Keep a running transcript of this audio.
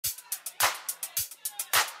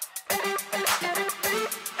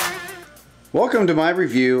Welcome to my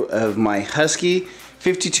review of my Husky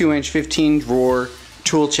 52-inch 15-drawer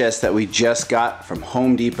tool chest that we just got from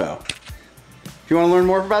Home Depot. If you want to learn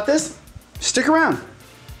more about this, stick around.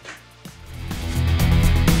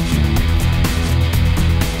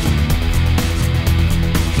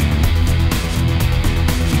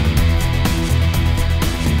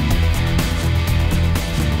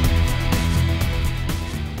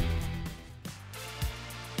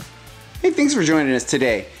 Hey, thanks for joining us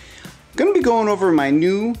today. I'm going to be going over my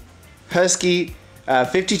new Husky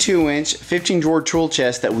 52-inch 15-drawer tool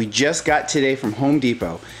chest that we just got today from Home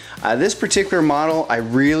Depot. This particular model, I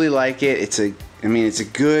really like it. It's a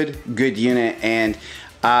good unit, and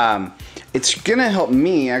it's going to help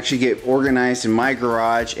me actually get organized in my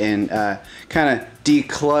garage and kind of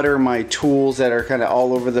declutter my tools that are kind of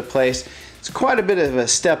all over the place. It's quite a bit of a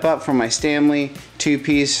step up from my Stanley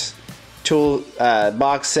two-piece tool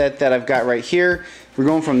box set that I've got right here. We're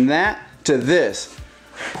going from that to this.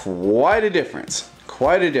 Quite a difference.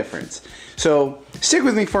 So stick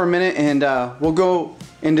with me for a minute and we'll go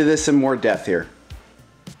into this in more depth here.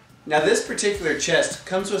 Now this particular chest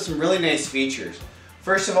comes with some really nice features.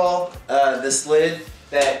 First of all, this lid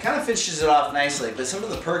that kind of finishes it off nicely, but some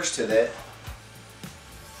of the perks to it.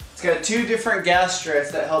 It's got two different gas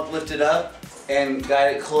struts that help lift it up and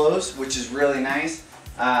guide it closed, which is really nice.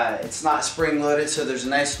 It's not spring loaded, so there's a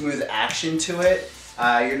nice smooth action to it.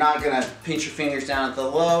 You're not going to pinch your fingers down at the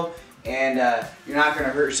low, and you're not going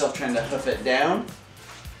to hurt yourself trying to hoof it down.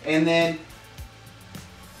 And then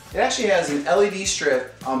it actually has an LED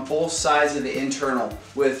strip on both sides of the internal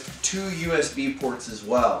with two USB ports as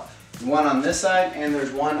well. One on this side and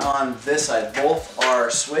there's one on this side. Both are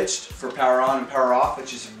switched for power on and power off,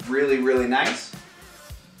 which is really nice.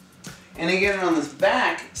 And again, on this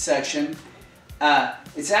back section,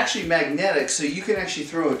 it's actually magnetic, so you can actually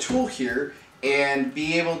throw a tool here and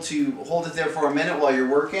be able to hold it there for a minute while you're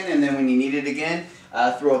working, and then when you need it again,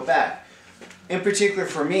 throw it back. In particular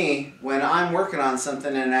for me, when I'm working on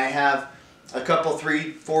something and I have a couple,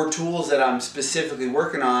 3, 4 tools that I'm specifically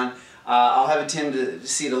working on, I'll have a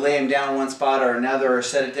tendency to lay them down in one spot or another, or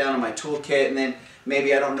set it down in my toolkit, and then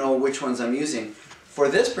maybe I don't know which ones I'm using. For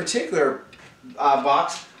this particular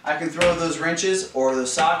box, I can throw those wrenches or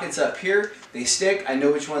those sockets up here. They stick, I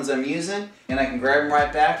know which ones I'm using, and I can grab them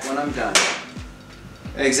right back when I'm done.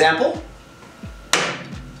 Example.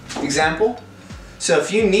 So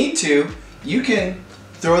if you need to, you can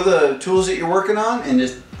throw the tools that you're working on and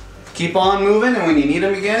just keep on moving, and when you need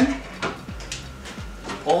them again,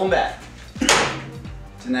 pull them back.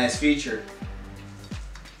 It's a nice feature.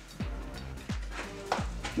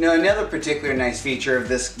 Now another particular nice feature of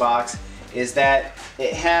this box is that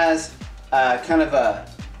it has kind of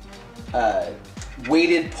a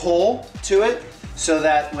weighted pull to it, so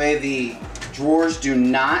that way the drawers do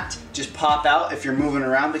not just pop out if you're moving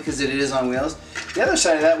around, because it is on wheels. The other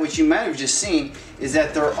side of that, which you might have just seen, is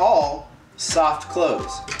that they're all soft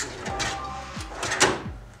close.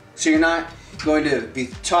 So you're not going to be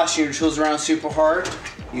tossing your tools around super hard.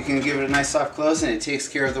 You can give it a nice soft close and it takes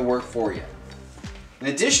care of the work for you. An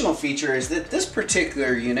additional feature is that this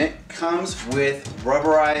particular unit comes with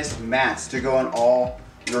rubberized mats to go on all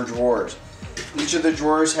your drawers. Each of the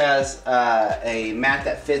drawers has a mat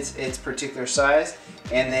that fits its particular size,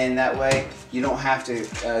 and then that way you don't have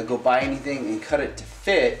to go buy anything and cut it to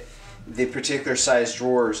fit the particular size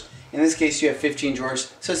drawers. In this case you have 15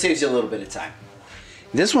 drawers, so it saves you a little bit of time.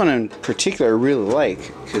 This one in particular I really like,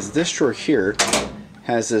 because this drawer here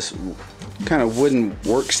has this kind of wooden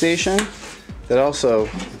workstation that also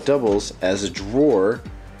doubles as a drawer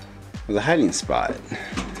with a hiding spot.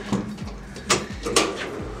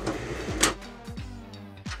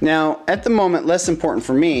 Now, at the moment, less important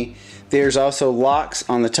for me, there's also locks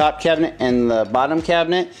on the top cabinet and the bottom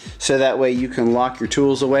cabinet, so that way you can lock your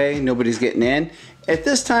tools away, nobody's getting in. At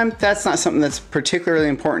this time, that's not something that's particularly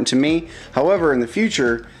important to me. However, in the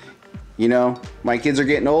future, you know, my kids are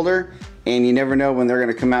getting older, and you never know when they're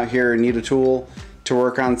gonna come out here and need a tool to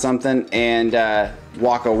work on something and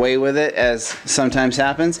walk away with it, as sometimes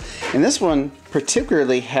happens. And this one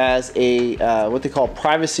particularly has a what they call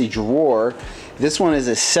privacy drawer. This one is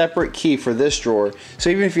a separate key for this drawer, so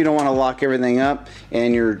even if you don't want to lock everything up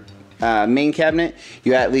in your main cabinet,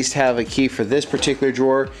 you at least have a key for this particular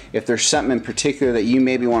drawer if there's something in particular that you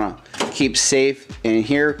maybe want to keep safe in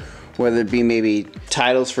here, whether it be maybe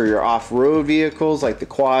titles for your off-road vehicles like the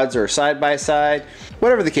quads or side-by-side,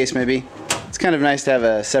 whatever the case may be. It's kind of nice to have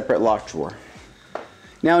a separate lock drawer.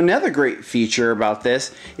 Now another great feature about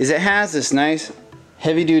this is it has this nice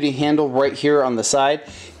heavy-duty handle right here on the side.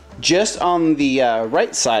 Just on the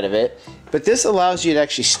right side of it but this allows you to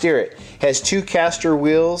actually steer it. It has two caster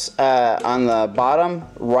wheels on the bottom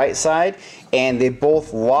right side, and they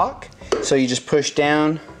both lock. So you just push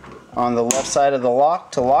down on the left side of the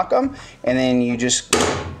lock to lock them, and then you just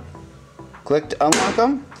click to unlock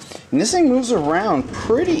them. And this thing moves around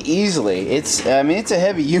pretty easily. I mean, it's a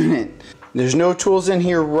heavy unit. There's no tools in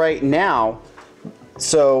here right now,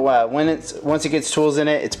 so once it gets tools in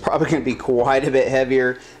it, it's probably going to be quite a bit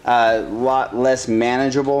heavier, a lot less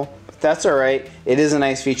manageable. But that's all right. It is a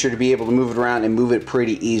nice feature to be able to move it around and move it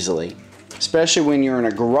pretty easily, especially when you're in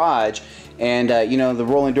a garage and you know, the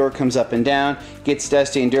rolling door comes up and down, gets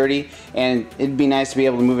dusty and dirty, and it'd be nice to be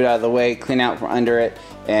able to move it out of the way, clean out from under it,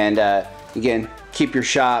 and again, keep your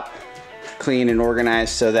shop clean and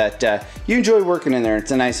organized so that you enjoy working in there. It's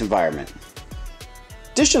a nice environment.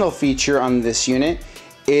 Additional feature on this unit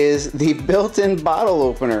is the built-in bottle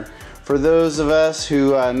opener. For those of us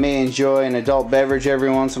who may enjoy an adult beverage every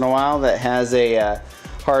once in a while that has a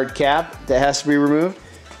hard cap that has to be removed,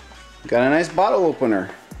 got a nice bottle opener.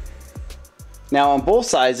 Now on both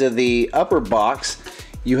sides of the upper box,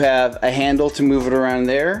 you have a handle to move it around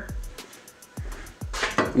there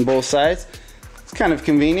on both sides. It's kind of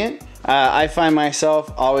convenient. I find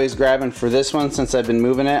myself always grabbing for this one since I've been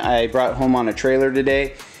moving it. I brought it home on a trailer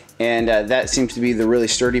today, and that seems to be the really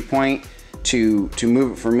sturdy point to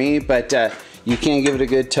move it for me. But you can give it a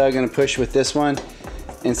good tug and a push with this one,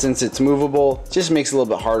 and since it's movable, it just makes it a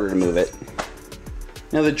little bit harder to move it.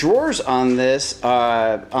 Now the drawers on this,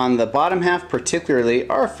 on the bottom half particularly,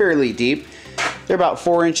 are fairly deep. They're about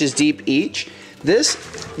 4 inches deep each. This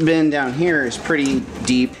bin down here is pretty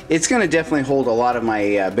deep. It's going to definitely hold a lot of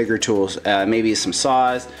my bigger tools, maybe some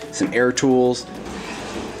saws, some air tools,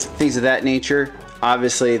 things of that nature.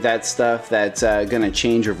 Obviously that's stuff that's going to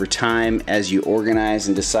change over time as you organize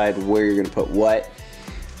and decide where you're going to put what.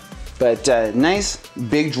 But nice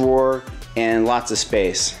big drawer and lots of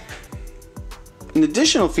space. An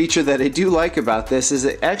additional feature that I do like about this is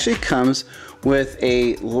it actually comes with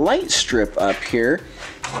a light strip up here.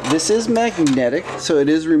 This is magnetic, so it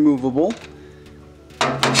is removable.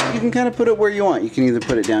 You can kind of put it where you want. You can either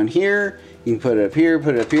put it down here, you can put it up here,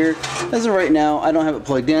 put it up here. As of right now, I don't have it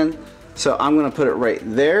plugged in, so I'm gonna put it right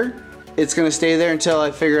there. It's gonna stay there until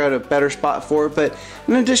I figure out a better spot for it, but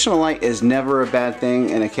an additional light is never a bad thing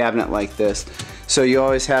in a cabinet like this. So you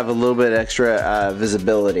always have a little bit extra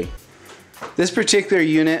visibility. This particular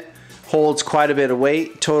unit holds quite a bit of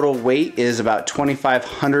weight. Total weight is about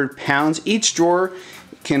 2,500 pounds. Each drawer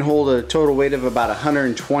can hold a total weight of about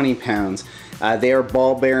 120 pounds. They are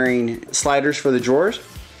ball bearing sliders for the drawers.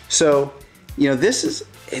 So, you know,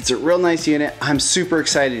 it's a real nice unit. I'm super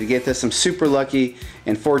excited to get this. I'm super lucky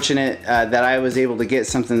and fortunate that I was able to get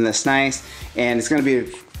something this nice, and it's gonna be a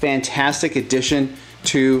fantastic addition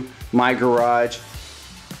to my garage.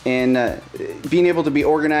 And being able to be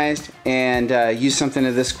organized and use something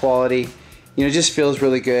of this quality, you know, just feels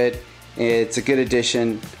really good. It's a good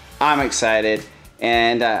addition. I'm excited.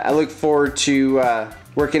 And I look forward to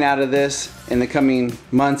working out of this in the coming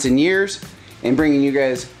months and years and bringing you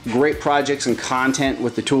guys great projects and content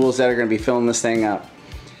with the tools that are going to be filling this thing up.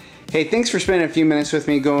 Hey, thanks for spending a few minutes with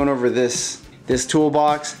me going over this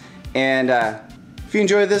toolbox. And if you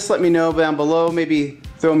enjoyed this, let me know down below. Maybe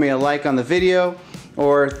throw me a like on the video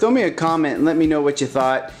or throw me a comment and let me know what you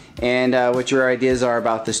thought and what your ideas are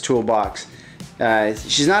about this toolbox.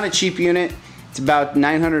 She's not a cheap unit. It's about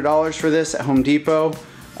 $900 for this at Home Depot.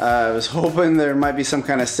 I was hoping there might be some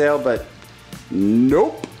kind of sale, but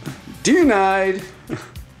nope, denied.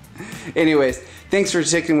 Anyways, thanks for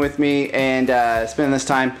sticking with me and spending this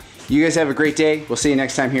time. You guys have a great day. We'll see you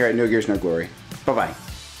next time here at No Gears, No Glory. Bye-bye.